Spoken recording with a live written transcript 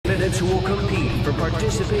Residents who will compete for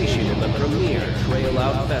participation in the premier Trail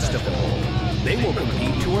Out Festival. They will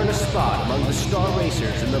compete to earn a spot among the star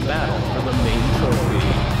racers in the battle for the main trophy.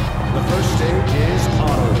 The first stage is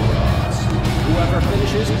Autocross. Whoever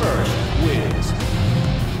finishes first wins.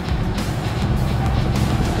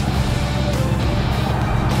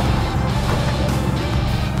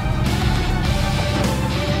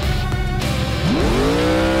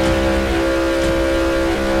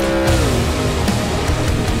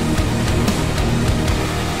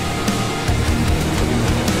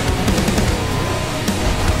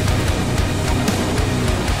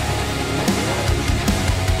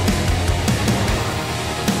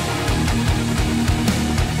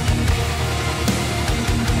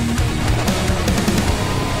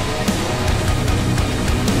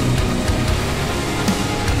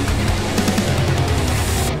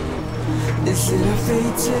 Is it our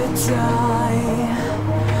fate to die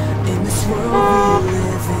in this world we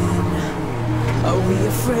live in? Are we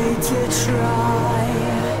afraid to try?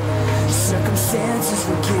 Circumstances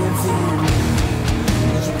we're given.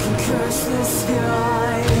 You can curse the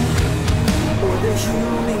sky or the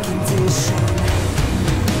human condition,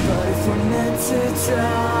 but if we're meant to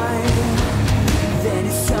die, then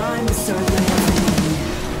it's time to start living.